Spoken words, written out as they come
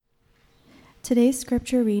Today's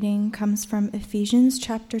scripture reading comes from Ephesians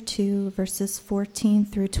chapter 2, verses 14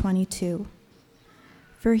 through 22.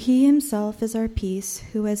 For he himself is our peace,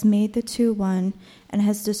 who has made the two one and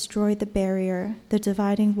has destroyed the barrier, the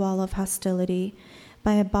dividing wall of hostility,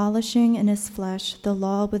 by abolishing in his flesh the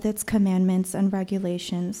law with its commandments and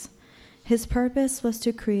regulations. His purpose was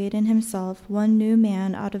to create in himself one new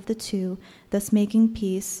man out of the two, thus making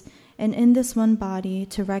peace, and in this one body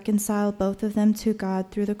to reconcile both of them to God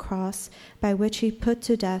through the cross, by which he put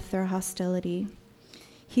to death their hostility.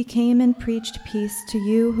 He came and preached peace to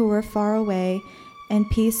you who were far away, and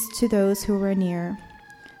peace to those who were near.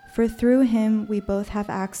 For through him we both have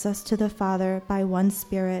access to the Father by one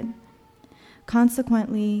Spirit.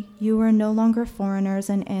 Consequently, you are no longer foreigners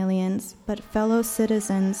and aliens, but fellow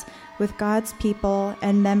citizens with God's people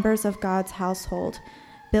and members of God's household,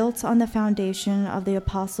 built on the foundation of the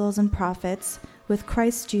apostles and prophets, with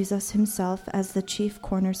Christ Jesus himself as the chief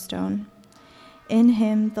cornerstone. In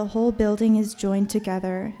him the whole building is joined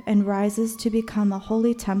together and rises to become a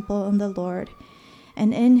holy temple in the Lord.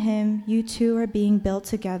 And in him you two are being built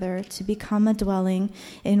together to become a dwelling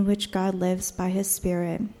in which God lives by his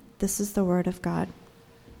Spirit. This is the word of God.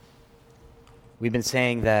 We've been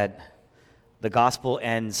saying that the gospel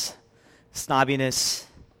ends snobbiness,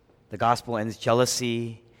 the gospel ends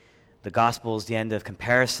jealousy, the gospel is the end of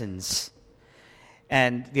comparisons.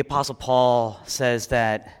 And the Apostle Paul says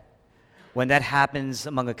that when that happens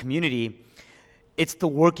among a community, it's the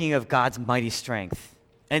working of God's mighty strength.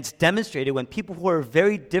 And it's demonstrated when people who are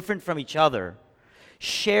very different from each other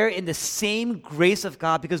share in the same grace of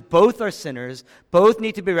God, because both are sinners, both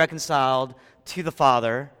need to be reconciled to the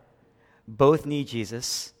Father, both need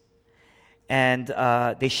Jesus, and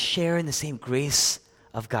they share in the same grace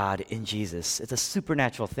of God in Jesus. It's a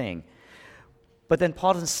supernatural thing. But then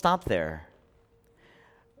Paul doesn't stop there.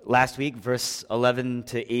 Last week, verse 11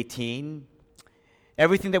 to 18,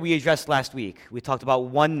 everything that we addressed last week, we talked about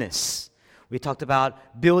oneness. We talked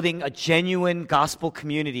about building a genuine gospel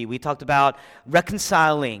community. We talked about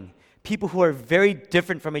reconciling people who are very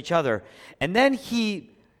different from each other. And then he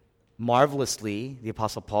marvelously, the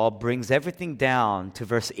Apostle Paul, brings everything down to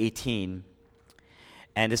verse 18.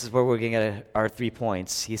 And this is where we're getting at our 3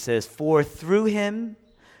 points. He says, for through him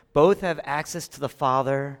both have access to the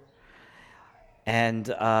Father and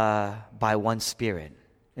by one Spirit.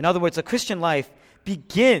 In other words, a Christian life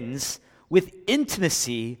begins with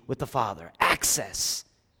intimacy with the Father, access.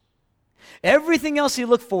 Everything else you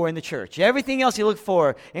look for in the church, everything else you look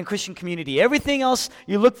for in Christian community, everything else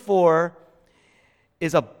you look for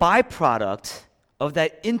is a byproduct of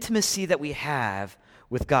that intimacy that we have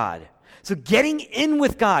with God. So getting in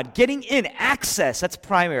with God, getting in, access, that's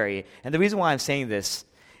primary. And the reason why I'm saying this,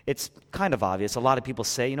 it's kind of obvious. A lot of people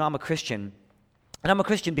say, I'm a Christian. And I'm a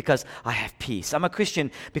Christian because I have peace. I'm a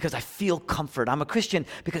Christian because I feel comfort. I'm a Christian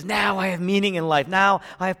because now I have meaning in life. Now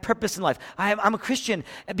I have purpose in life. I'm a Christian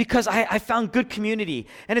because I found good community.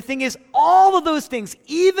 And the thing is, all of those things,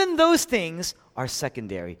 even those things, are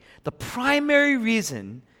secondary. The primary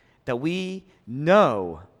reason that we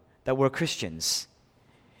know that we're Christians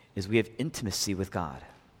is we have intimacy with God.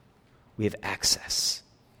 We have access.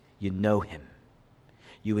 You know him.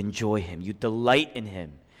 You enjoy him. You delight in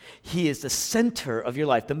him. He is the center of your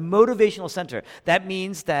life, the motivational center. That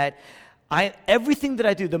means that everything that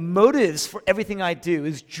I do, the motives for everything I do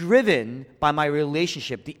is driven by my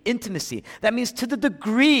relationship, the intimacy. That means to the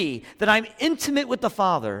degree that I'm intimate with the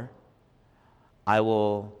Father, I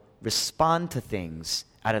will respond to things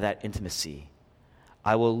out of that intimacy.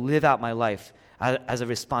 I will live out my life as a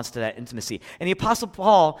response to that intimacy. And the Apostle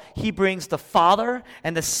Paul, he brings the Father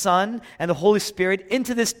and the Son and the Holy Spirit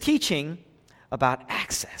into this teaching about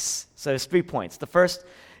access. So there's 3 points. The first,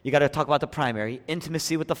 you got to talk about the primary,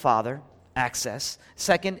 intimacy with the Father, access.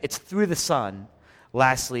 Second, it's through the Son.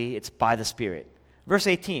 Lastly, it's by the Spirit. Verse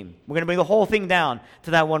 18, we're going to bring the whole thing down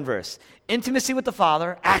to that one verse. Intimacy with the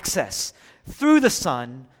Father, access. Through the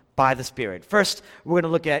Son, by the Spirit. First, we're going to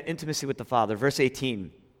look at intimacy with the Father. Verse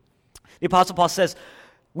 18. The Apostle Paul says,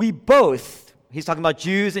 we both, he's talking about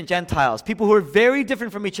Jews and Gentiles, people who are very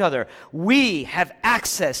different from each other, we have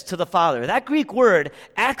access to the Father. That Greek word,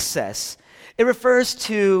 access, it refers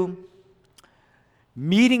to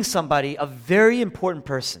meeting somebody, a very important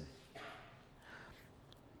person.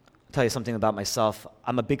 I'll tell you something about myself.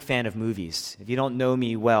 I'm a big fan of movies. If you don't know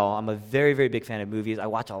me well, I'm a very, very big fan of movies. I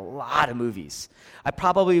watch a lot of movies. I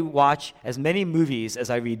probably watch as many movies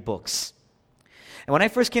as I read books. And when I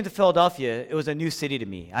first came to Philadelphia, it was a new city to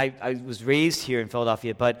me. I was raised here in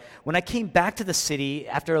Philadelphia, but when I came back to the city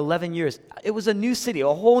after 11 years, it was a new city, a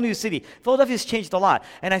whole new city. Philadelphia's changed a lot.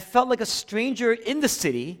 And I felt like a stranger in the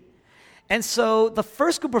city, And so the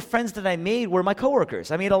first group of friends that I made were my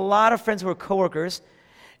coworkers. I made a lot of friends who were coworkers,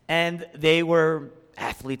 and they were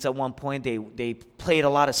athletes at one point. They played a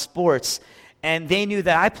lot of sports, and they knew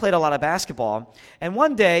that I played a lot of basketball. And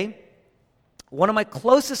one day, one of my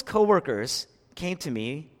closest coworkers came to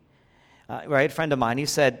me, a friend of mine. He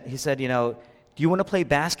said, do you want to play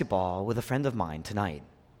basketball with a friend of mine tonight?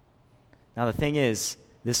 Now, the thing is,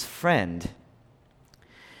 this friend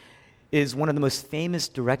is one of the most famous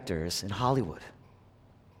directors in Hollywood.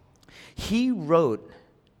 He wrote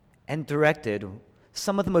and directed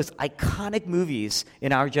some of the most iconic movies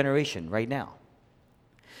in our generation right now.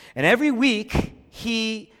 And every week,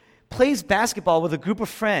 he plays basketball with a group of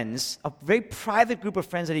friends, a very private group of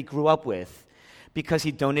friends that he grew up with, because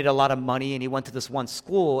he donated a lot of money and he went to this one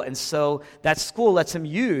school. And so that school lets him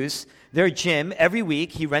use their gym every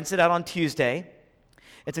week. He rents it out on Tuesday.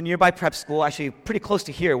 It's a nearby prep school, actually pretty close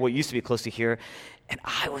to here, what used to be close to here. And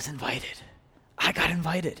I was invited. I got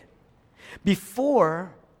invited.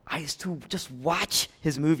 Before, I used to just watch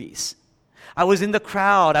his movies. I was in the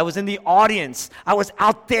crowd. I was in the audience. I was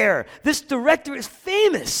out there. This director is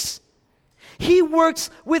famous. He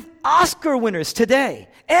works with Oscar winners today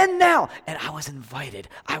and now. And I was invited.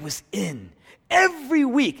 I was in. Every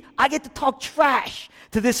week, I get to talk trash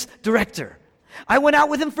to this director. I went out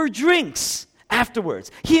with him for drinks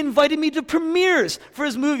afterwards. He invited me to premieres for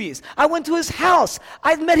his movies. I went to his house.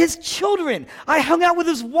 I met his children. I hung out with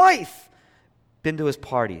his wife. Been to his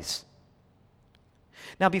parties.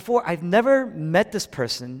 Now, before, I've never met this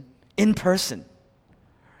person in person.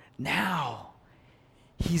 Now,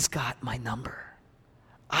 he's got my number.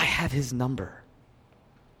 I have his number.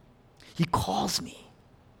 He calls me.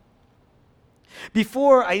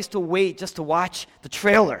 Before, I used to wait just to watch the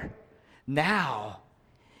trailer. Now,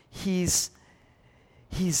 he's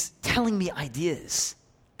telling me ideas,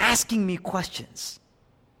 asking me questions.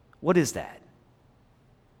 What is that?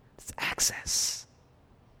 It's access.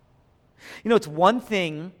 It's one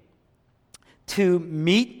thing to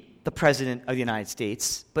meet the President of the United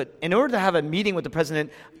States, but in order to have a meeting with the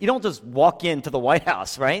President, you don't just walk into the White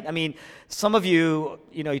House, right? I mean, some of you,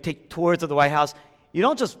 you take tours of the White House. You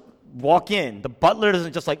don't just walk in. The butler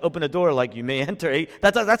doesn't just open a door like you may enter.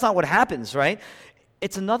 That's not what happens, right?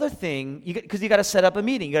 It's another thing, because you got to set up a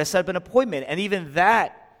meeting. You got to set up an appointment, and even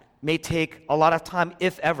that may take a lot of time,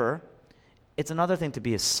 if ever. It's another thing to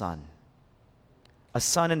be a son. A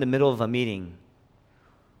son in the middle of a meeting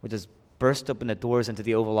would just burst open the doors into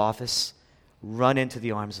the Oval Office, run into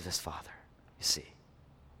the arms of his father, you see.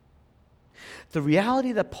 The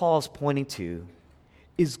reality that Paul's pointing to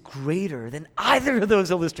is greater than either of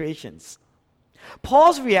those illustrations.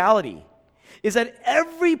 Paul's reality is that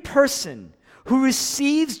every person who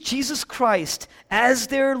receives Jesus Christ as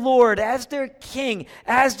their Lord, as their King,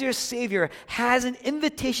 as their Savior, has an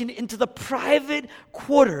invitation into the private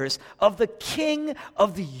quarters of the King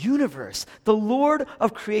of the universe, the Lord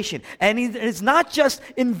of creation. And he is not just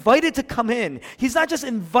invited to come in. He's not just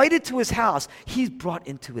invited to his house. He's brought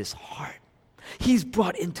into his heart. He's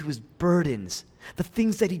brought into his burdens, the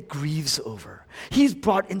things that he grieves over. He's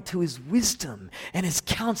brought into his wisdom and his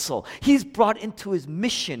counsel. He's brought into his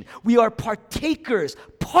mission. We are partakers,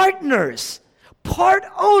 partners, part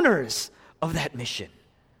owners of that mission.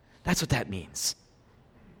 That's what that means.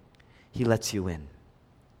 He lets you in.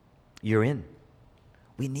 You're in.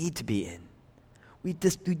 We need to be in. We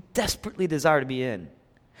desperately desire to be in.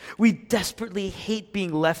 We desperately hate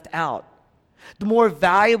being left out. The more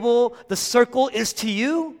valuable the circle is to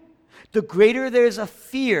you, the greater there's a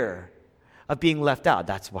fear of being left out.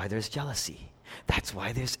 That's why there's jealousy. That's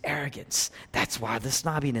why there's arrogance. That's why the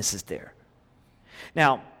snobbiness is there.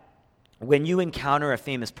 Now, when you encounter a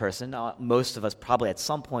famous person, most of us probably at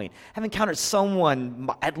some point have encountered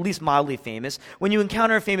someone at least mildly famous. When you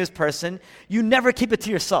encounter a famous person, you never keep it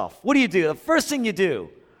to yourself. What do? The first thing you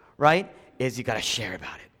do, right, is you got to share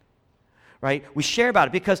about it. Right? We share about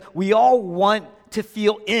it because we all want to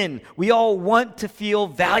feel in. We all want to feel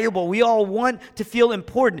valuable. We all want to feel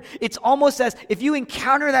important. It's almost as if you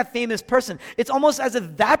encounter that famous person, it's almost as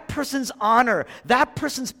if that person's honor, that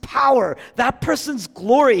person's power, that person's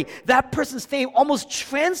glory, that person's fame almost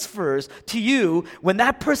transfers to you when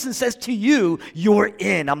that person says to you, you're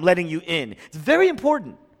in. I'm letting you in. It's very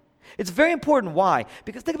important. It's very important. Why?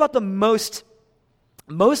 Because think about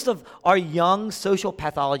most of our young social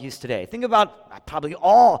pathologies today. Think about probably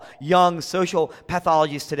all young social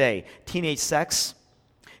pathologies today. Teenage sex,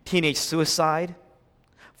 teenage suicide,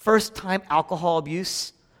 first-time alcohol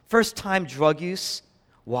abuse, first-time drug use.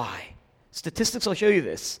 Why? Statistics will show you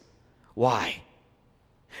this. Why?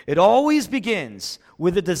 It always begins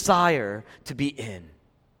with a desire to be in.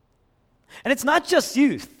 And it's not just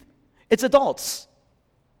youth. It's adults.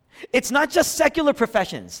 It's not just secular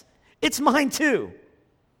professions. It's mine too.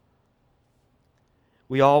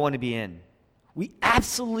 We all want to be in. We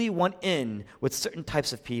absolutely want in with certain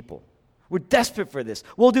types of people. We're desperate for this.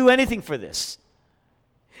 We'll do anything for this.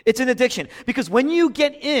 It's an addiction. Because when you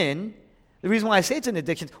get in, the reason why I say it's an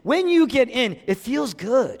addiction, when you get in, it feels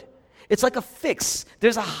good. It's like a fix.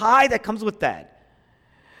 There's a high that comes with that.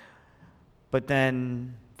 But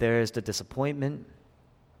then there's the disappointment,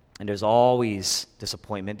 and there's always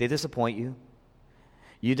disappointment. They disappoint you.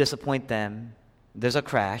 You disappoint them. There's a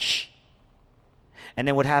crash. And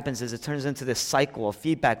then what happens is it turns into this cycle, a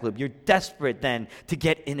feedback loop. You're desperate then to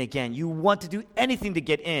get in again. You want to do anything to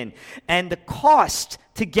get in. And the cost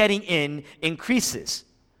to getting in increases.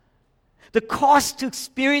 The cost to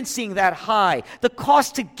experiencing that high, the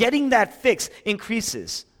cost to getting that fix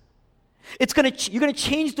increases. You're going to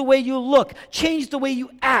change the way you look, change the way you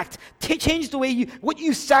act, change the way what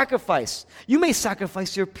you sacrifice. You may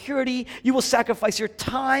sacrifice your purity, you will sacrifice your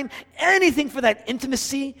time, anything for that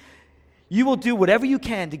intimacy. You will do whatever you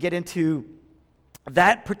can to get into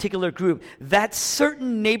that particular group, that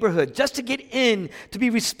certain neighborhood, just to get in, to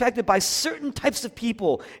be respected by certain types of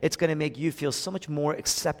people. It's going to make you feel so much more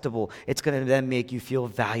acceptable. It's going to then make you feel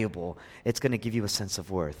valuable. It's going to give you a sense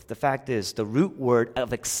of worth. The fact is, the root word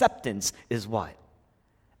of acceptance is what?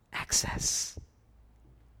 Access.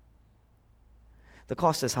 The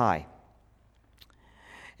cost is high,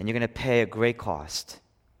 and you're going to pay a great cost.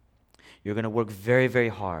 You're going to work very, very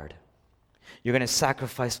hard. You're going to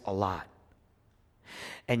sacrifice a lot.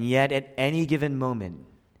 And yet, at any given moment,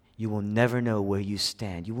 you will never know where you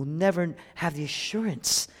stand. You will never have the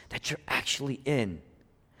assurance that you're actually in.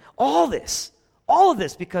 All of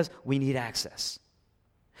this because we need access.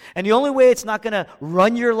 And the only way it's not going to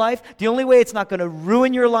run your life, the only way it's not going to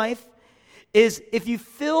ruin your life, is if you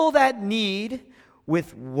fill that need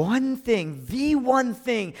with one thing, the one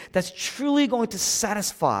thing that's truly going to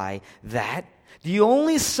satisfy that. The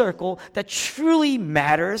only circle that truly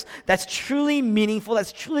matters, that's truly meaningful,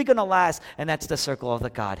 that's truly going to last, and that's the circle of the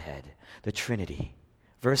Godhead, the Trinity.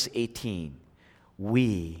 Verse 18,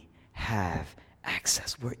 we have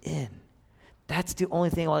access. We're in. That's the only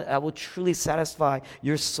thing that will truly satisfy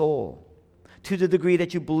your soul. To the degree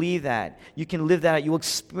that you believe that, you can live that out, you will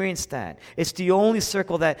experience that. It's the only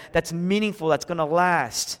circle that's meaningful, that's going to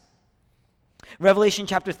last. Revelation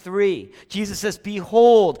chapter 3, Jesus says,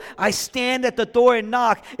 behold, I stand at the door and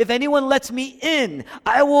knock. If anyone lets me in,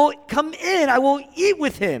 I will come in. I will eat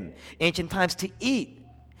with him. Ancient times to eat.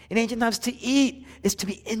 In ancient times to eat is to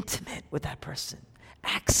be intimate with that person.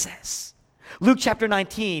 Access. Luke chapter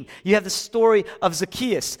 19, you have the story of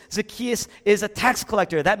Zacchaeus. Zacchaeus is a tax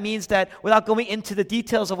collector. That means that, without going into the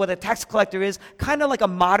details of what a tax collector is, kind of like a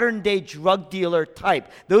modern-day drug dealer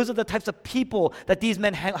type. Those are the types of people that these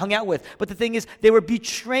men hung out with. But the thing is, they were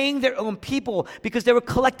betraying their own people because they were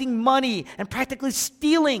collecting money and practically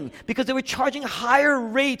stealing because they were charging higher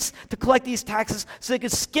rates to collect these taxes so they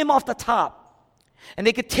could skim off the top. And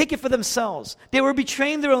they could take it for themselves. They were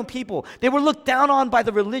betraying their own people. They were looked down on by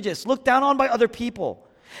the religious, looked down on by other people.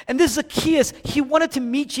 And this Zacchaeus, he wanted to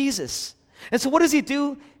meet Jesus. And so what does he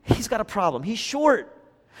do? He's got a problem. He's short.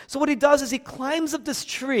 So what he does is he climbs up this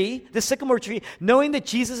tree, this sycamore tree, knowing that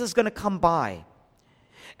Jesus is going to come by.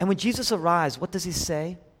 And when Jesus arrives, what does he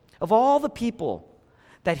say? Of all the people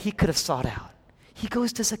that he could have sought out, he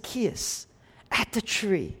goes to Zacchaeus at the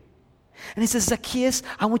tree. And he says, Zacchaeus,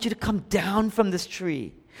 I want you to come down from this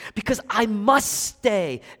tree because I must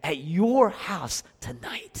stay at your house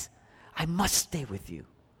tonight. I must stay with you.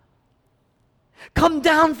 Come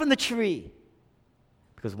down from the tree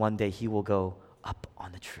because one day he will go up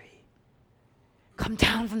on the tree. Come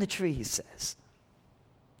down from the tree, he says.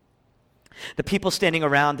 The people standing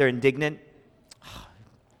around, they're indignant. Oh,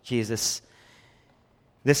 Jesus,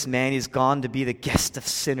 this man, he's gone to be the guest of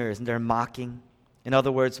sinners, and they're mocking. In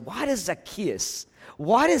other words, why does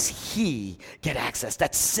he get access,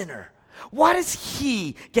 that sinner? Why does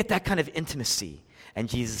he get that kind of intimacy? And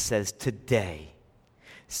Jesus says, today,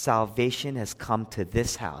 salvation has come to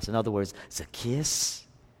this house. In other words, Zacchaeus,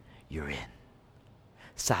 you're in.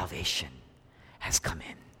 Salvation has come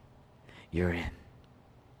in. You're in.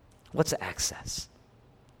 What's access?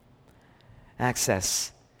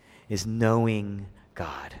 Access is knowing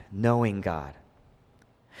God. Knowing God.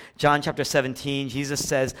 John chapter 17, Jesus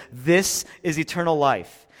says, this is eternal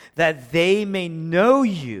life, that they may know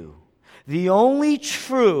you, the only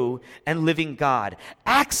true and living God.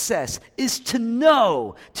 Access is to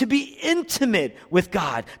know, to be intimate with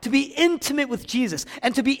God, to be intimate with Jesus.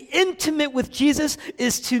 And to be intimate with Jesus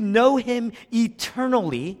is to know him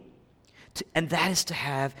eternally, and that is to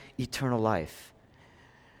have eternal life.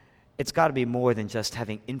 it's got to be more than just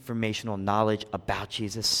having informational knowledge about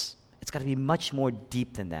Jesus. It's got to be much more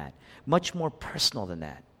deep than that, much more personal than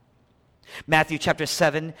that. Matthew chapter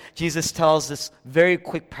 7, Jesus tells this very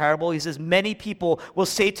quick parable. He says, many people will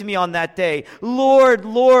say to me on that day, Lord,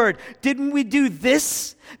 Lord, didn't we do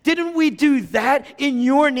this? Didn't we do that in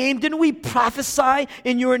your name? Didn't we prophesy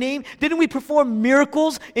in your name? Didn't we perform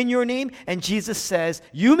miracles in your name? And Jesus says,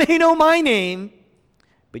 you may know my name,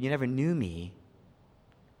 but you never knew me.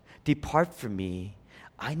 Depart from me,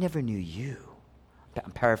 I never knew you.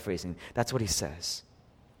 I'm paraphrasing. That's what he says.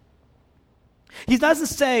 He doesn't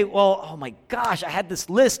say, well, oh my gosh, I had this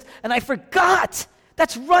list and I forgot.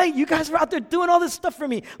 That's right, you guys were out there doing all this stuff for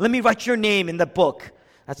me. Let me write your name in the book.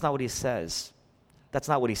 That's not what he says. That's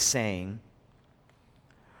not what he's saying.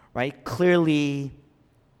 Right? Clearly,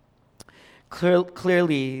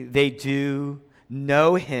 they do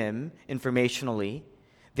know him informationally.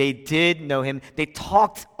 They did know him. They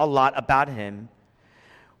talked a lot about him.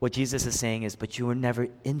 What Jesus is saying is, but you were never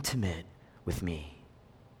intimate with me.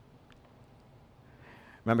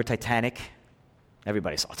 Remember Titanic?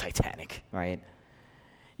 Everybody saw Titanic, right?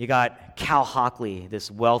 You got Cal Hockley, this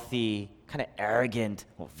wealthy, kind of arrogant,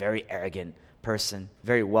 very arrogant person,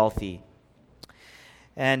 very wealthy.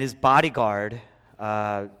 And his bodyguard,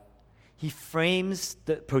 he frames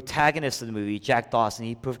the protagonist of the movie, Jack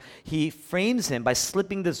Dawson, he frames him by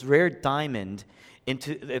slipping this rare diamond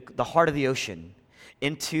into the heart of the ocean,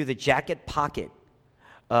 into the jacket pocket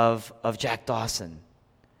of Jack Dawson.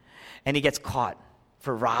 And he gets caught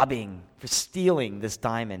for stealing this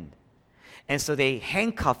diamond. And so they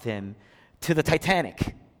handcuff him to the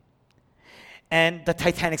Titanic. And the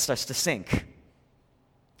Titanic starts to sink.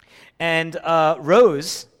 And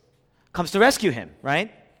Rose comes to rescue him,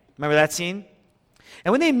 right? Remember that scene?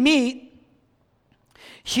 And when they meet,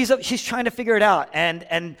 she's trying to figure it out.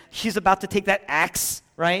 And she's about to take that axe,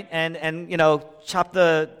 right? And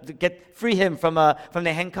free him from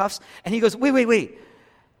the handcuffs. And he goes, wait.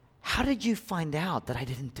 How did you find out that I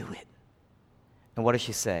didn't do it? And what does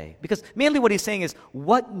she say? Because mainly what he's saying is,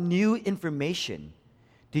 what new information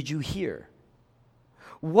did you hear?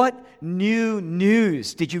 What new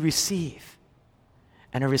news did you receive?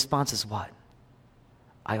 And her response is what?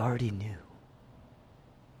 I already knew.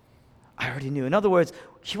 I already knew. In other words,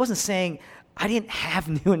 she wasn't saying, I didn't have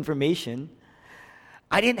new information.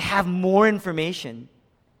 I didn't have more information.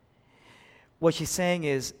 What she's saying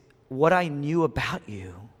is, what I knew about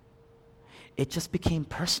you, it just became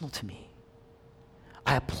personal to me.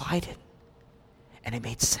 I applied it, and it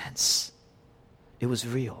made sense. It was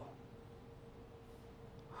real.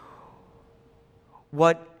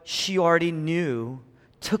 What she already knew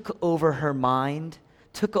took over her mind,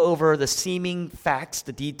 took over the seeming facts,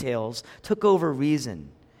 the details, took over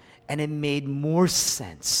reason, and it made more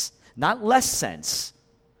sense, not less sense,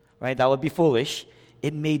 right? That would be foolish.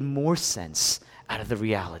 It made more sense out of the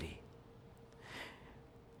reality.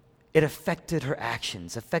 It affected her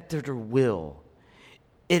actions, affected her will.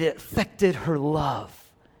 It affected her love,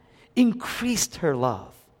 increased her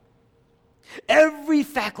love. Every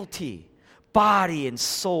faculty, body and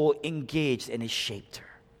soul engaged, and it shaped her.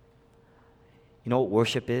 You know what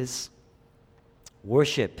worship is?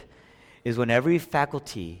 Worship is when every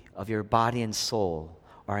faculty of your body and soul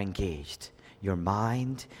are engaged. Your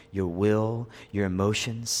mind, your will, your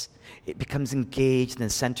emotions, it becomes engaged and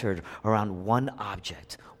centered around one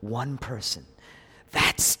object, one person.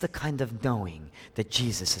 That's the kind of knowing that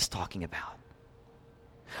Jesus is talking about.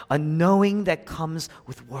 A knowing that comes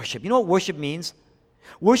with worship. You know what worship means?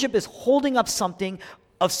 Worship is holding up something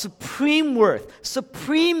of supreme worth,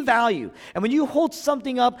 supreme value. And when you hold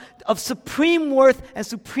something up of supreme worth and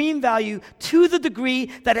supreme value to the degree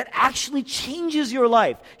that it actually changes your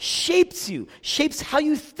life, shapes you, shapes how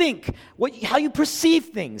you think, how you perceive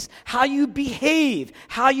things, how you behave,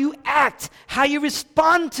 how you act, how you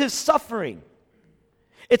respond to suffering.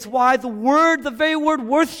 It's why the very word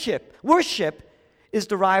worship is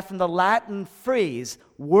derived from the Latin phrase,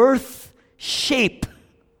 worth shape.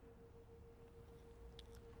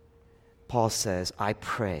 Paul says, I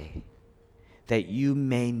pray that you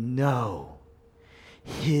may know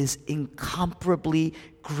his incomparably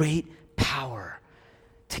great power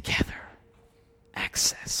together.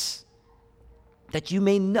 Access. That you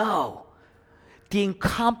may know the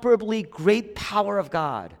incomparably great power of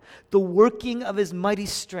God, the working of his mighty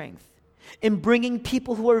strength in bringing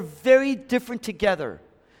people who are very different together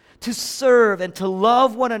to serve and to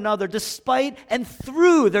love one another despite and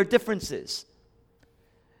through their differences.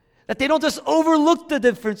 That they don't just overlook the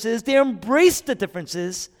differences, they embrace the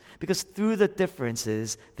differences, because through the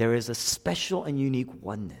differences, there is a special and unique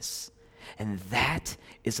oneness. And that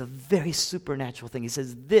is a very supernatural thing. He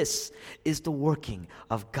says, this is the working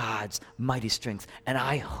of God's mighty strength. And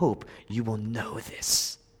I hope you will know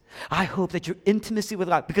this. I hope that your intimacy with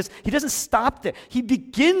God, because he doesn't stop there. He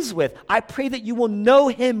begins with, I pray that you will know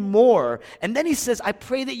him more. And then he says, I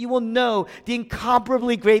pray that you will know the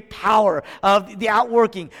incomparably great power of the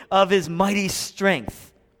outworking of his mighty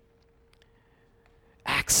strength.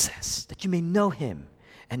 Access, that you may know him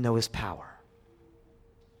and know his power.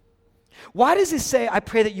 Why does he say, I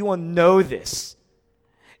pray that you will know this?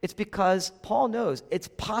 It's because Paul knows it's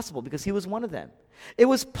possible, because he was one of them. It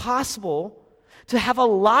was possible to have a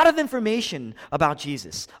lot of information about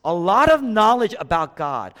Jesus, a lot of knowledge about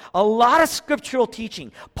God, a lot of scriptural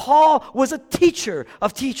teaching. Paul was a teacher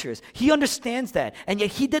of teachers. He understands that, and yet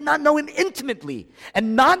he did not know him intimately.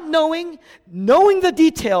 And not knowing the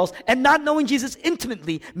details, and not knowing Jesus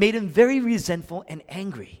intimately made him very resentful and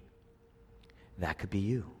angry. That could be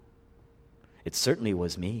you. It certainly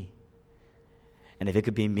was me. And if it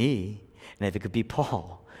could be me, and if it could be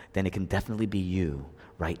Paul, then it can definitely be you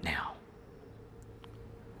right now.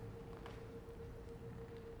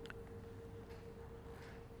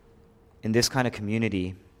 In this kind of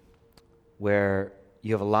community where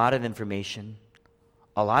you have a lot of information,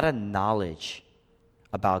 a lot of knowledge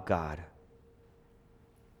about God,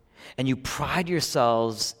 and you pride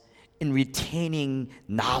yourselves in retaining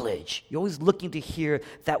knowledge, you're always looking to hear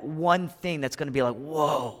that one thing that's going to be like,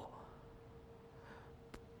 whoa.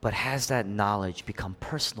 But has that knowledge become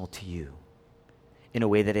personal to you in a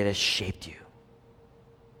way that it has shaped you?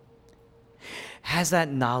 Has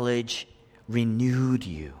that knowledge renewed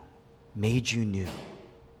you? Made you new?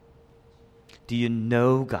 Do you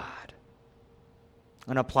know God? I'm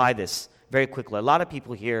going to apply this very quickly. A lot of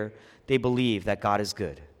people here, they believe that God is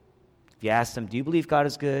good. If you ask them, do you believe God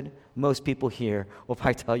is good? Most people here will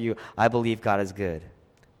probably tell you, I believe God is good.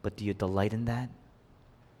 But do you delight in that?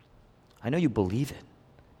 I know you believe it,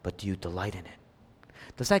 but do you delight in it?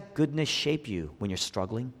 Does that goodness shape you when you're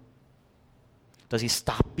struggling? Does he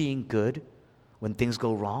stop being good when things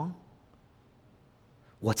go wrong?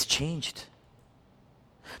 What's changed?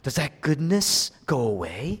 Does that goodness go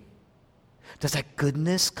away? Does that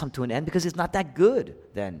goodness come to an end? Because it's not that good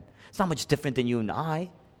then. It's not much different than you and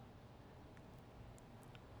I.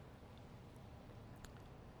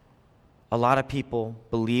 A lot of people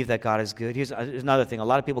believe that God is good. Here's another thing. A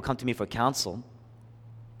lot of people come to me for counsel,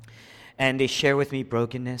 and they share with me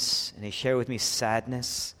brokenness, and they share with me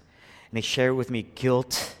sadness, and they share with me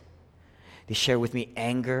guilt. They share with me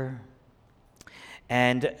anger.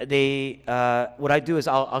 And what I do is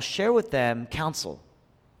I'll share with them counsel,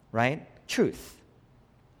 right? Truth.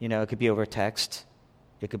 You know, it could be over text.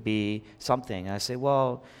 It could be something. And I say,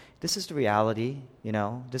 well, this is the reality. You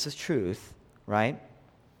know, this is truth, right?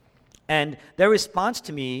 And their response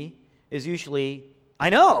to me is usually, I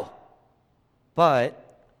know,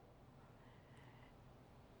 but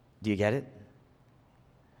do you get it?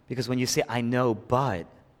 Because when you say, I know, but,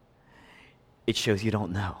 it shows you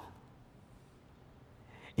don't know.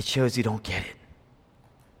 It shows you don't get it.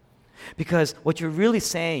 Because what you're really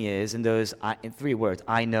saying is, in 3 words,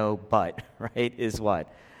 I know, but, right, is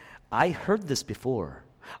what? I heard this before.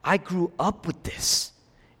 I grew up with this,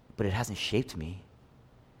 but it hasn't shaped me.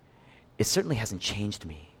 It certainly hasn't changed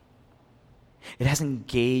me. It hasn't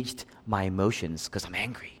engaged my emotions because I'm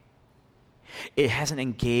angry. It hasn't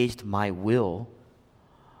engaged my will,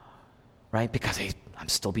 right, because I'm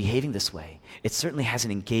still behaving this way. It certainly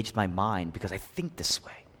hasn't engaged my mind because I think this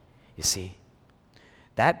way. You see,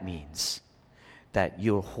 that means that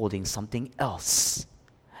you're holding something else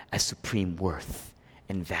as supreme worth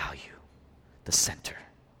and value, the center.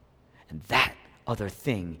 And that other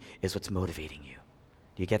thing is what's motivating you.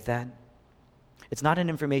 Do you get that? It's not an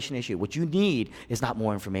information issue. What you need is not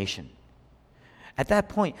more information. At that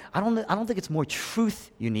point, I don't think it's more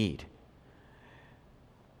truth you need.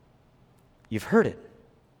 You've heard it.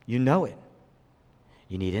 You know it.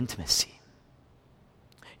 You need intimacy.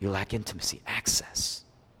 You lack intimacy, access.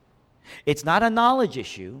 It's not a knowledge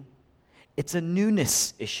issue. It's a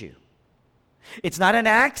newness issue. It's not an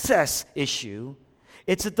access issue.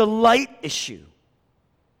 It's a delight issue.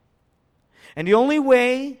 And the only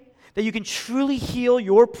way that you can truly heal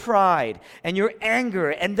your pride and your anger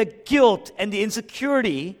and the guilt and the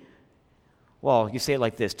insecurity, well, you say it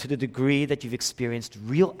like this: to the degree that you've experienced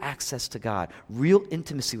real access to God, real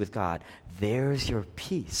intimacy with God, there's your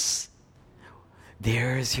peace.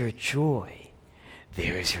 There's your joy.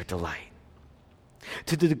 There's your delight.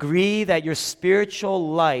 To the degree that your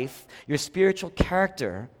spiritual life, your spiritual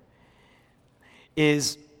character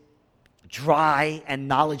is dry and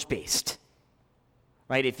knowledge-based,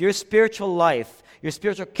 right? If your spiritual life your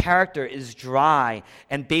spiritual character is dry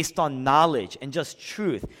and based on knowledge and just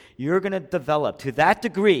truth, you're going to develop, to that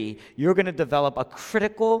degree, you're going to develop a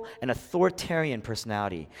critical and authoritarian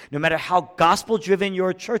personality. No matter how gospel-driven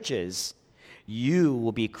your church is, you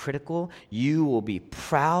will be critical, you will be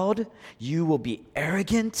proud, you will be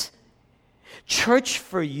arrogant. Church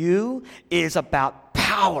for you is about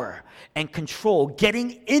power and control.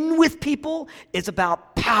 Getting in with people is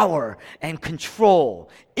about power and control,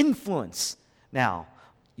 influence. Now,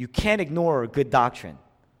 you can't ignore good doctrine.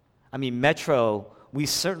 I mean, Metro, we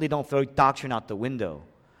certainly don't throw doctrine out the window.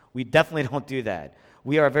 We definitely don't do that.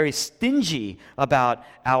 We are very stingy about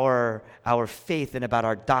our faith and about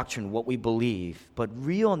our doctrine, what we believe. But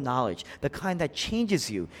real knowledge, the kind that changes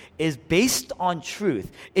you, is based on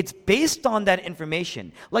truth. It's based on that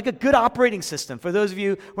information. Like a good operating system. For those of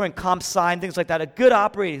you who are in comp sci and things like that, a good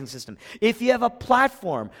operating system. If you have a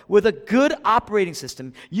platform with a good operating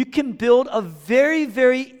system, you can build a very,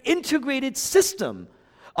 very integrated system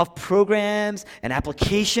of programs and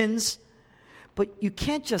applications. But you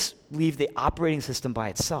can't just leave the operating system by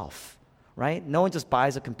itself, right? No one just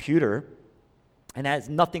buys a computer and has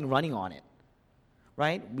nothing running on it,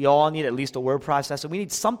 right? We all need at least a word processor. We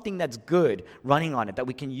need something that's good running on it that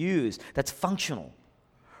we can use, that's functional,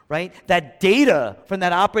 right? That data from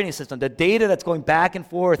that operating system, the data that's going back and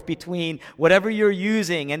forth between whatever you're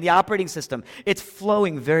using and the operating system, it's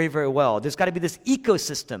flowing very, very well. There's got to be this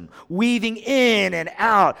ecosystem weaving in and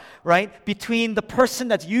out, right, between the person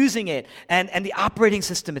that's using it and the operating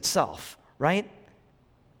system itself, right?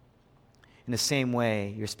 In the same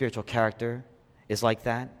way, your spiritual character is like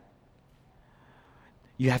that.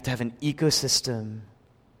 You have to have an ecosystem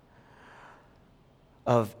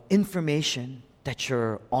of information that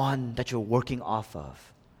you're working off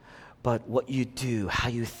of. But what you do, how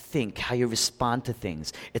you think, how you respond to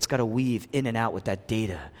things, it's got to weave in and out with that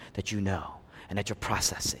data that you know and that you're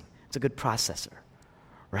processing. It's a good processor,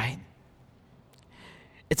 right?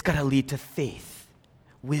 It's got to lead to faith,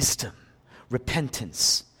 wisdom,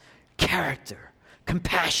 repentance, character,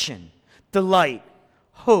 compassion, delight,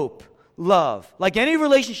 hope, love. Like any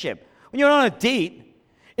relationship, when you're on a date,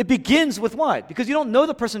 it begins with what? Because you don't know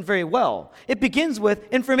the person very well. It begins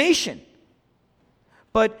with information.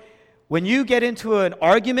 But when you get into an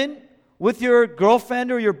argument with your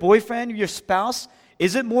girlfriend or your boyfriend or your spouse,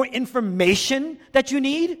 is it more information that you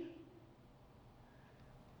need?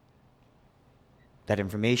 That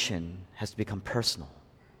information has to become personal.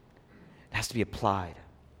 It has to be applied.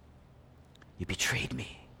 You betrayed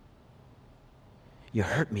me. You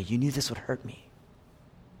hurt me. You knew this would hurt me.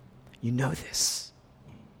 You know this.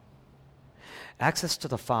 Access to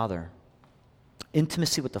the Father,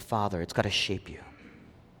 intimacy with the Father, it's got to shape you.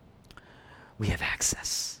 We have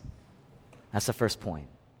access. That's the first point.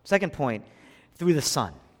 Second point, through the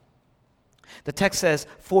Son. The text says,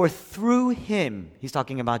 for through Him, he's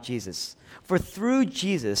talking about Jesus, for through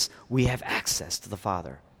Jesus we have access to the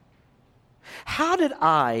Father. How did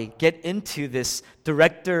I get into this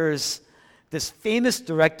famous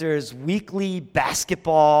director's weekly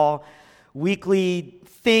basketball, weekly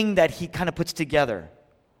thing that he kind of puts together?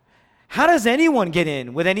 How does anyone get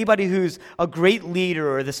in with anybody who's a great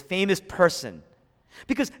leader or this famous person?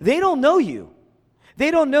 Because they don't know you.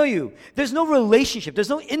 They don't know you. There's no relationship. There's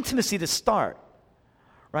no intimacy to start,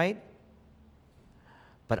 right?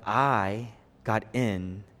 But I got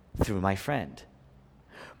in through my friend.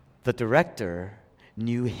 The director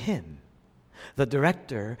knew him. The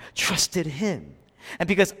director trusted him. And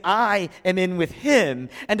because I am in with him,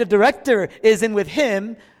 and the director is in with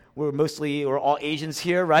him, we're all Asians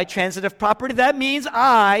here, right? Transitive property, that means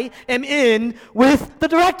I am in with the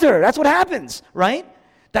director. That's what happens, right?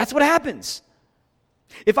 That's what happens.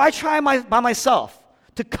 If I try by myself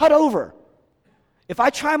to cut over, if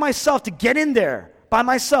I try myself to get in there by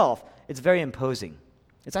myself, it's very imposing.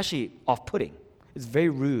 It's actually off-putting. It's very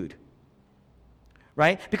rude.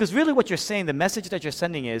 Right? Because really what you're saying, the message that you're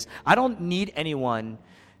sending is, I don't need anyone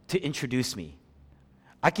to introduce me.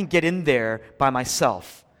 I can get in there by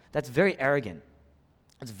myself. That's very arrogant.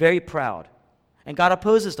 It's very proud. And God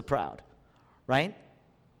opposes the proud. Right?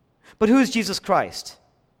 But who is Jesus Christ?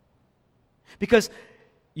 Because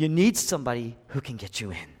you need somebody who can get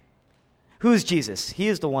you in. Who is Jesus? He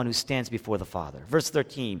is the one who stands before the Father. Verse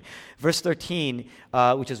 13,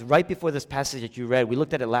 which is right before this passage that you read, we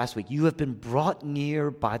looked at it last week. You have been brought near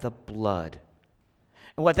by the blood.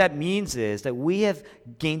 And what that means is that we have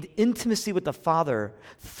gained intimacy with the Father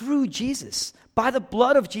through Jesus, by the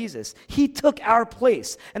blood of Jesus. He took our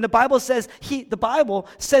place. And the Bible says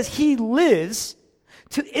he lives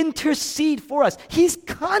to intercede for us. He's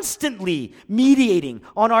constantly mediating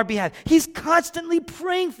on our behalf. He's constantly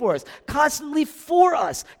praying for us, constantly for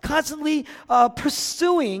us, constantly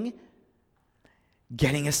pursuing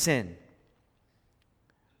getting us in.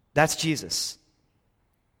 That's Jesus.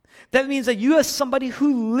 That means that you have somebody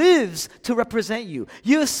who lives to represent you.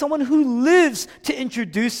 You have someone who lives to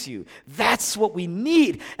introduce you. That's what we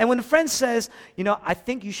need. And when a friend says, I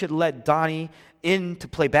think you should let Donnie in to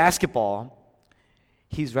play basketball,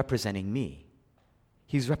 he's representing me.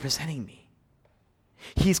 He's representing me.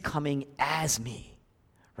 He's coming as me,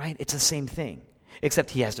 right? It's the same thing,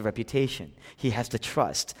 except he has the reputation. He has the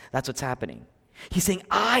trust. That's what's happening. He's saying,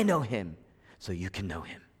 I know him, so you can know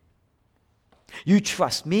him. You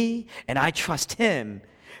trust me, and I trust him,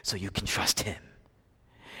 so you can trust him.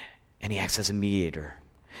 And he acts as a mediator,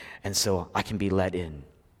 and so I can be let in.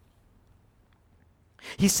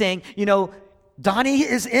 He's saying, Donnie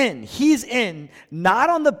is in. He's in, not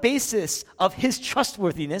on the basis of his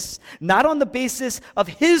trustworthiness, not on the basis of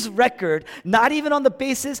his record, not even on the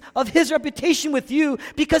basis of his reputation with you,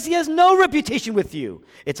 because he has no reputation with you.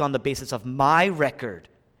 It's on the basis of my record.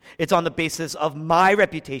 It's on the basis of my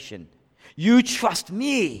reputation. You trust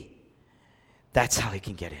me. That's how he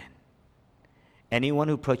can get in. Anyone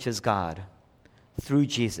who approaches God through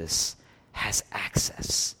Jesus has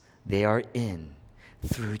access. They are in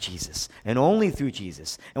through Jesus, and only through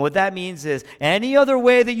Jesus. And what that means is any other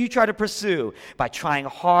way that you try to pursue, by trying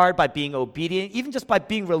hard, by being obedient, even just by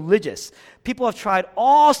being religious. People have tried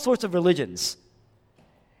all sorts of religions,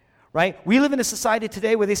 right? We live in a society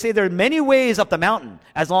today where they say there are many ways up the mountain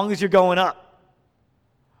as long as you're going up.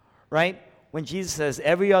 Right? When Jesus says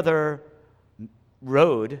every other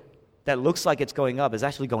road that looks like it's going up is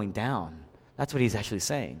actually going down. That's what he's actually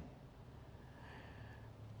saying.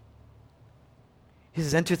 He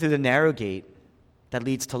says, enter through the narrow gate that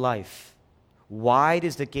leads to life. Wide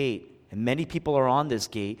is the gate, and many people are on this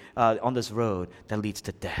gate, on this road that leads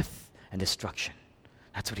to death and destruction.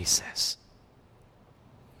 That's what he says.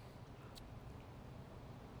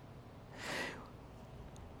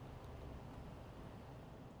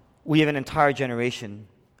 We have an entire generation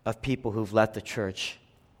of people who've left the church.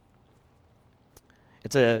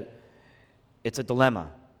 It's a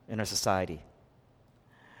dilemma in our society.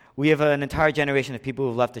 We have an entire generation of people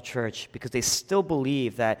who've left the church because they still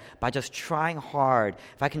believe that by just trying hard,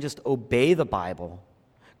 if I can just obey the Bible,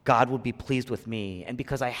 God will be pleased with me. And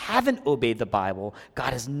because I haven't obeyed the Bible,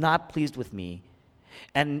 God is not pleased with me.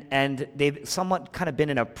 And they've somewhat kind of been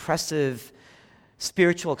in oppressive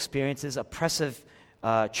spiritual experiences, oppressive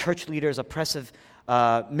church leaders, oppressive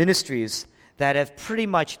ministries that have pretty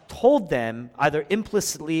much told them, either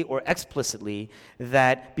implicitly or explicitly,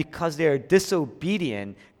 that because they are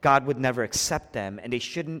disobedient, God would never accept them, and they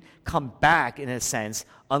shouldn't come back, in a sense,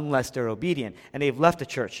 unless they're obedient. And they've left the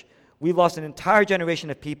church. We've lost an entire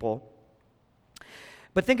generation of people.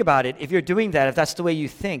 But think about it. If you're doing that, if that's the way you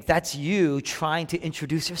think, that's you trying to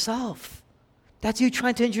introduce yourself. That's you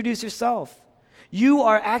trying to introduce yourself. You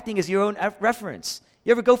are acting as your own reference.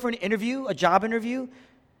 You ever go for an interview, a job interview?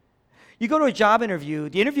 You go to a job interview,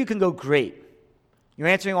 the interview can go great. You're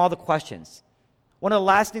answering all the questions. One of the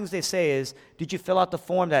last things they say is, did you fill out the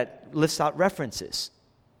form that lists out references?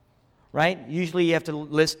 Right? Usually you have to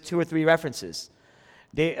list 2 or 3 references.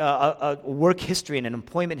 A work history and an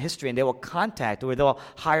employment history, and they will contact, or they'll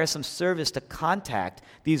hire some service to contact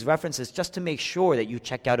these references just to make sure that you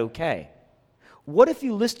check out okay. What if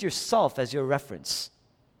you list yourself as your reference?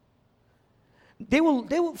 They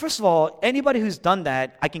will, first of all, anybody who's done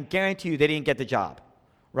that, I can guarantee you they didn't get the job,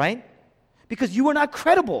 right? Because you are not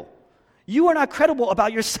credible. You are not credible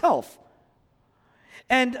about yourself.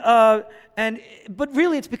 But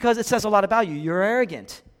really it's because it says a lot about you. You're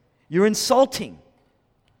arrogant. You're insulting.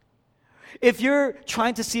 If you're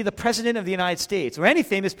trying to see the President of the United States, or any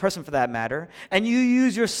famous person for that matter, and you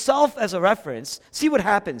use yourself as a reference, see what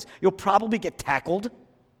happens. You'll probably get tackled.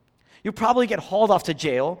 You'll probably get hauled off to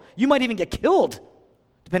jail. You might even get killed,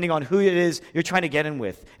 depending on who it is you're trying to get in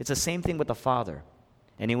with. It's the same thing with the Father.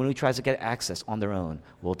 Anyone who tries to get access on their own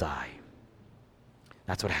will die.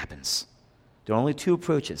 That's what happens. There are only 2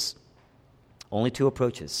 approaches. Only 2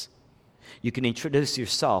 approaches. You can introduce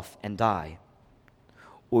yourself and die,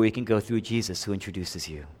 or you can go through Jesus who introduces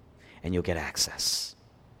you, and you'll get access.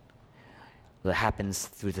 That happens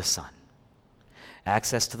through the Son.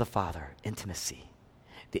 Access to the Father, intimacy.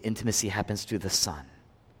 The intimacy happens through the Son.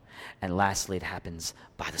 And lastly, it happens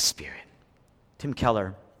by the Spirit. Tim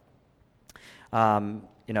Keller,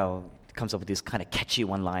 comes up with these kind of catchy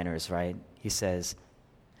one-liners, right? He says,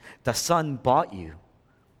 the Son bought you,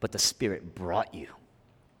 but the Spirit brought you.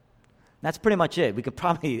 That's pretty much it. We could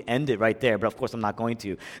probably end it right there, but of course I'm not going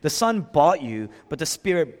to. The Son bought you, but the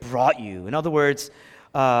Spirit brought you. In other words,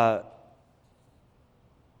 the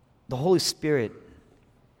Holy Spirit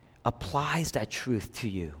applies that truth to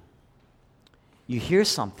you. You hear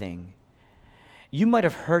something, you might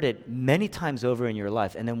have heard it many times over in your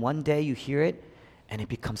life, and then one day you hear it, and it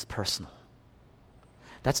becomes personal.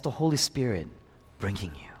 That's the Holy Spirit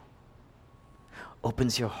bringing you.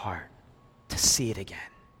 Opens your heart to see it again.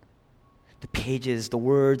 The pages, the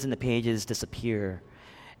words in the pages disappear,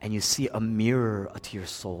 and you see a mirror to your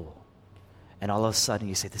soul. And all of a sudden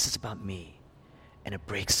you say, this is about me, and it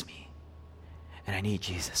breaks me, and I need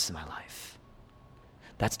Jesus in my life.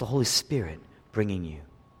 That's the Holy Spirit bringing you.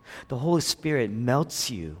 The Holy Spirit melts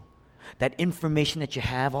you. That information that you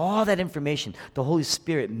have, all that information, the Holy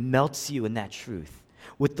Spirit melts you in that truth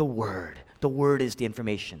with the Word. The Word is the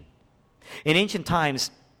information. In ancient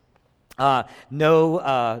times, there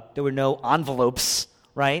were no envelopes,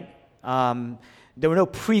 right? There were no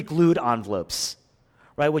pre-glued envelopes,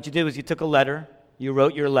 right? What you did was you took a letter, you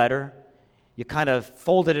wrote your letter, you kind of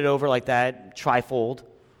folded it over like that, trifold,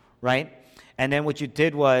 right? And then what you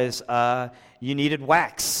did was you needed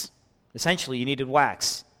wax. Essentially, you needed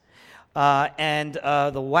wax.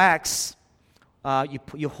 The wax,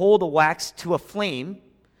 you hold the wax to a flame.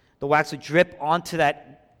 The wax would drip onto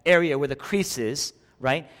that area where the crease is,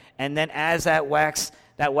 right? And then as that wax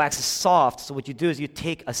is soft, so what you do is you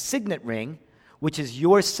take a signet ring, which is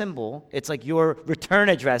your symbol. It's like your return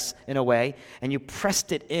address in a way, and you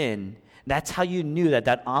pressed it in. That's how you knew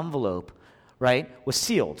that envelope, right, was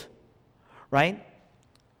sealed, right?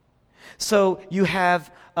 So you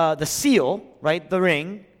have the seal, right, the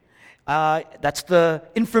ring. That's the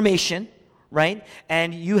information, right?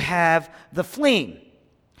 And you have the flame,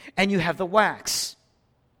 and you have the wax.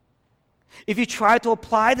 If you try to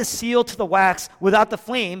apply the seal to the wax without the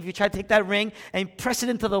flame, if you try to take that ring and press it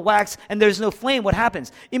into the wax and there's no flame, what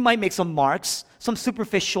happens? It might make some marks, some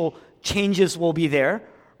superficial changes will be there,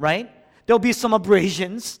 right? There'll be some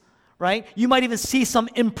abrasions, right? You might even see some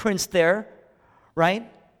imprints there,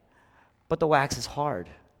 right? But the wax is hard.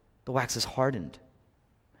 The wax is hardened.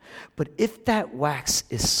 But if that wax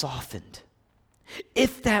is softened,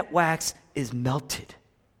 if that wax is melted,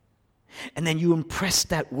 and then you impress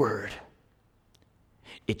that word,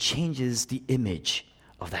 it changes the image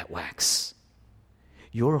of that wax.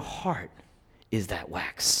 Your heart is that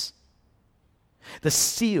wax. The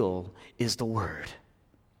seal is the word.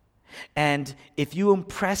 And if you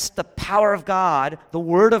impress the power of God, the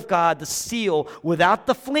word of God, the seal, without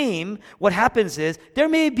the flame, what happens is there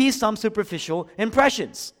may be some superficial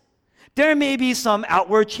impressions. There may be some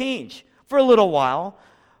outward change for a little while,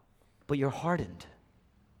 but you're hardened.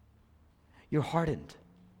 You're hardened.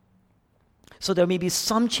 So there may be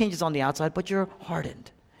some changes on the outside, but you're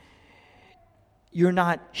hardened. You're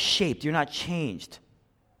not shaped. You're not changed.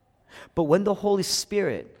 But when the Holy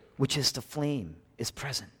Spirit, which is the flame, is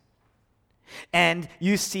present, and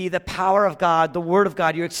you see the power of God, the Word of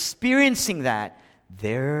God, you're experiencing that,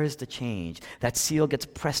 there's the change. That seal gets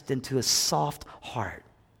pressed into a soft heart.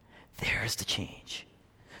 There's the change.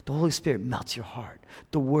 The Holy Spirit melts your heart.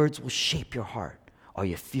 The words will shape your heart. Are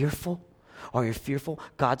you fearful? Are you fearful?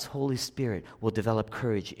 God's Holy Spirit will develop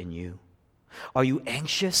courage in you. Are you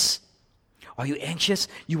anxious? Are you anxious?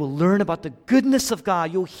 You will learn about the goodness of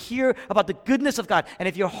God. You'll hear about the goodness of God. And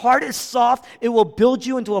if your heart is soft, it will build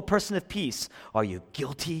you into a person of peace. Are you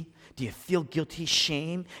guilty? Do you feel guilty?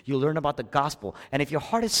 Shame? You learn about the gospel. And if your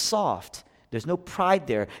heart is soft, there's no pride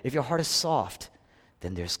there. If your heart is soft,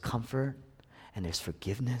 then there's comfort and there's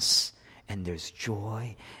forgiveness and there's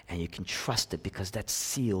joy, and you can trust it because that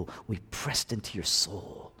seal will be pressed into your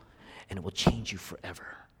soul, and it will change you forever.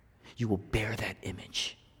 You will bear that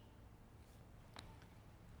image.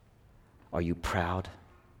 Are you proud?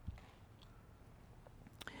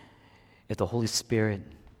 If the Holy Spirit,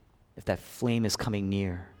 if that flame is coming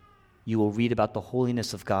near, you will read about the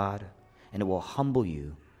holiness of God, and it will humble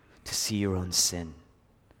you to see your own sin.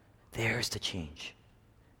 There's the change.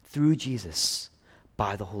 Through Jesus,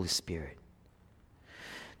 by the Holy Spirit.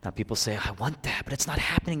 Now people say, I want that, but it's not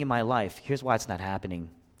happening in my life. Here's why it's not happening.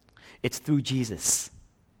 It's through Jesus,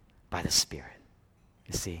 by the Spirit.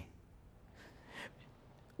 You see?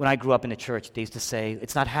 When I grew up in the church, they used to say,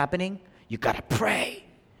 it's not happening, you got to pray.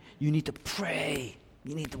 You need to pray.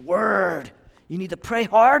 You need the Word. You need to pray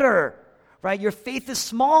harder, right? Your faith is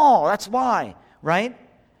small, that's why, right?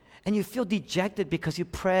 And you feel dejected because you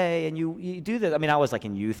pray and you do this. I mean, I was like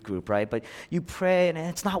in youth group, right? But you pray and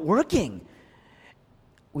it's not working.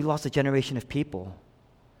 We lost a generation of people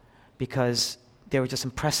because they were just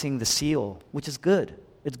impressing the seal, which is good.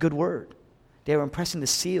 It's a good word. They were impressing the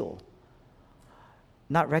seal,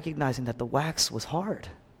 not recognizing that the wax was hard.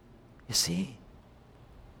 You see?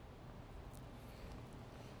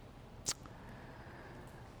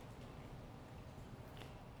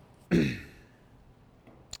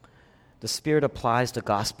 The Spirit applies the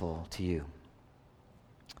gospel to you.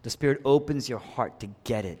 The Spirit opens your heart to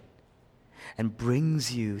get it and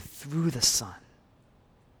brings you through the Son.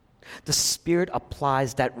 The Spirit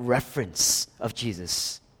applies that reference of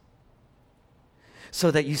Jesus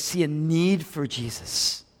so that you see a need for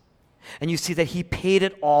Jesus and you see that He paid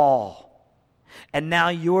it all. And now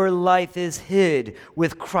your life is hid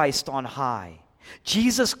with Christ on high.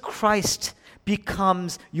 Jesus Christ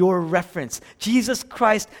becomes your reference. Jesus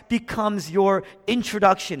Christ becomes your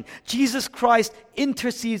introduction. Jesus Christ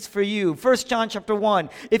intercedes for you. 1 John chapter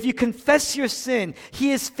 1, if you confess your sin,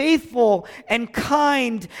 He is faithful and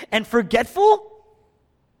kind and forgetful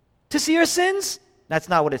to see your sins. That's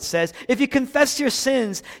not what it says. If you confess your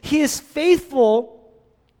sins, He is faithful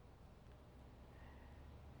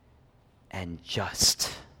and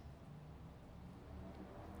just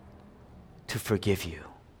to forgive you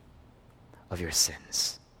of your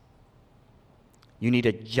sins. You need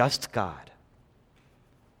a just God.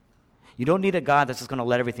 You don't need a God that's just going to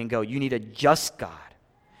let everything go. You need a just God.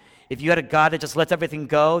 If you had a God that just lets everything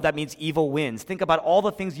go, that means evil wins. Think about all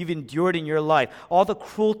the things you've endured in your life, all the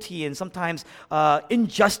cruelty and sometimes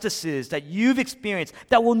injustices that you've experienced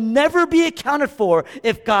that will never be accounted for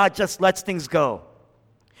if God just lets things go.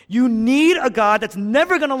 You need a God that's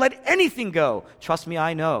never going to let anything go. Trust me,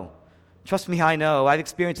 I know. Trust me, I know. I've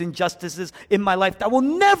experienced injustices in my life that will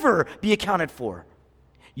never be accounted for.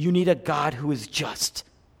 You need a God who is just.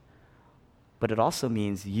 But it also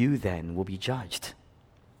means you then will be judged.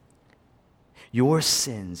 Your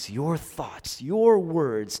sins, your thoughts, your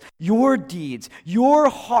words, your deeds, your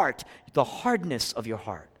heart, the hardness of your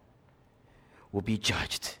heart will be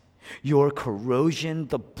judged. Your corrosion,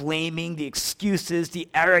 the blaming, the excuses, the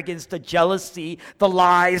arrogance, the jealousy, the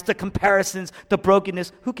lies, the comparisons, the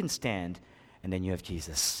brokenness, who can stand? And then you have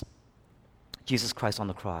Jesus. Jesus Christ on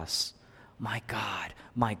the cross. My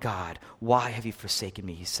God, why have you forsaken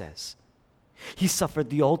me, He says. He suffered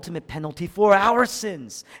the ultimate penalty for our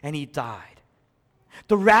sins, and He died.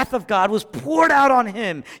 The wrath of God was poured out on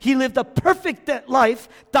Him. He lived a perfect life,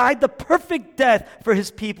 died the perfect death for His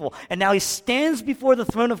people. And now He stands before the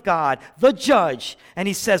throne of God, the judge, and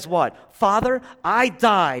He says what? Father, I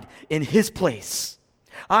died in His place.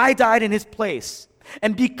 I died in His place.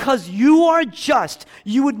 And because you are just,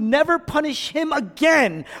 you would never punish Him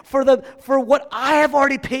again for what I have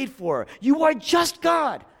already paid for. You are just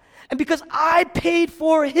God. And because I paid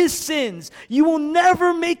for His sins, you will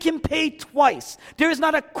never make Him pay twice. There is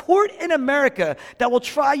not a court in America that will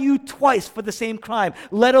try you twice for the same crime,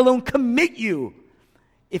 let alone commit you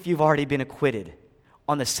if you've already been acquitted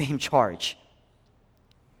on the same charge.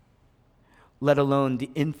 Let alone the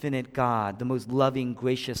infinite God, the most loving,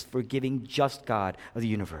 gracious, forgiving, just God of the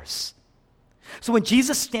universe. So when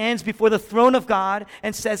Jesus stands before the throne of God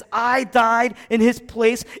and says, I died in His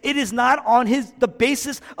place, it is not on the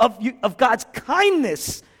basis of God's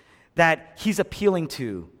kindness that He's appealing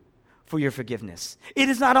to for your forgiveness. It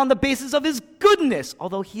is not on the basis of His goodness,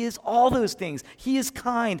 although He is all those things. He is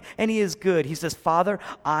kind and He is good. He says, Father,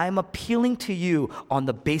 I'm appealing to you on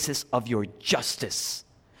the basis of your justice.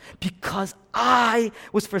 Because I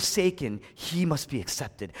was forsaken, He must be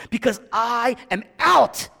accepted. Because I am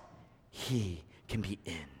out, He can be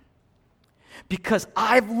in. Because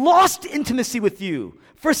I've lost intimacy with you,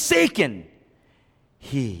 forsaken,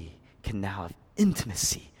 He can now have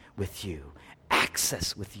intimacy with you,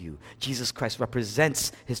 access with you. Jesus Christ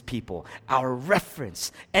represents His people, our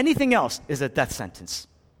reference. Anything else is a death sentence.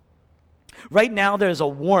 Right now, there is a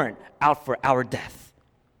warrant out for our death.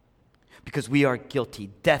 Because we are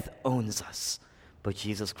guilty. Death owns us. But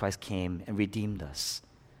Jesus Christ came and redeemed us.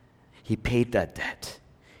 He paid that debt.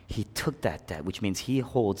 He took that debt, which means He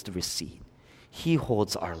holds the receipt. He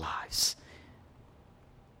holds our lives.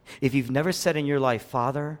 If you've never said in your life,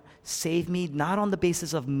 Father, save me not on the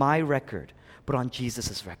basis of my record, but on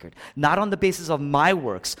Jesus' record. Not on the basis of my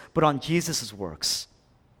works, but on Jesus' works.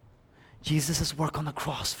 Jesus' work on the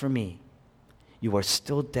cross for me. You are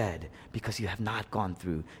still dead because you have not gone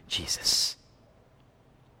through Jesus.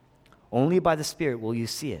 Only by the Spirit will you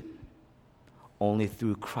see it. Only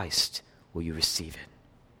through Christ will you receive it.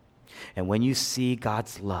 And when you see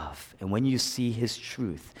God's love, and when you see His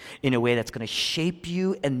truth in a way that's going to shape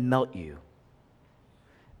you and melt you,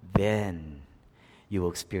 then you will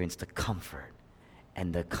experience the comfort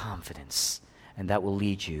and the confidence, and that will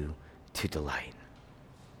lead you to delight.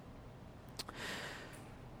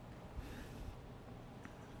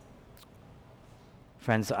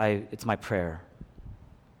 Friends, it's my prayer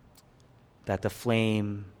that the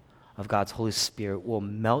flame of God's Holy Spirit will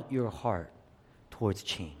melt your heart towards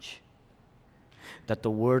change. That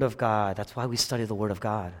the Word of God, that's why we study the Word of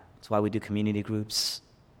God. That's why we do community groups.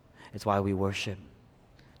 It's why we worship.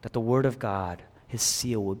 That the Word of God, His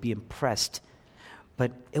seal, will be impressed,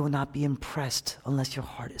 but it will not be impressed unless your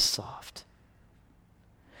heart is soft.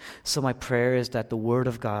 So my prayer is that the Word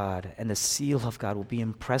of God and the seal of God will be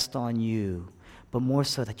impressed on you, but more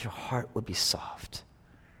so that your heart would be soft.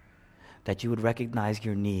 That you would recognize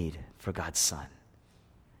your need for God's Son.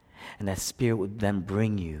 And that Spirit would then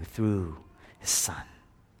bring you through His Son.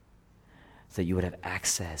 So that you would have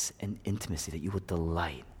access and intimacy, that you would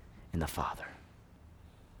delight in the Father.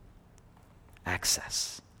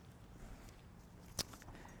 Access.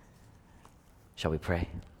 Shall we pray?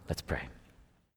 Let's pray.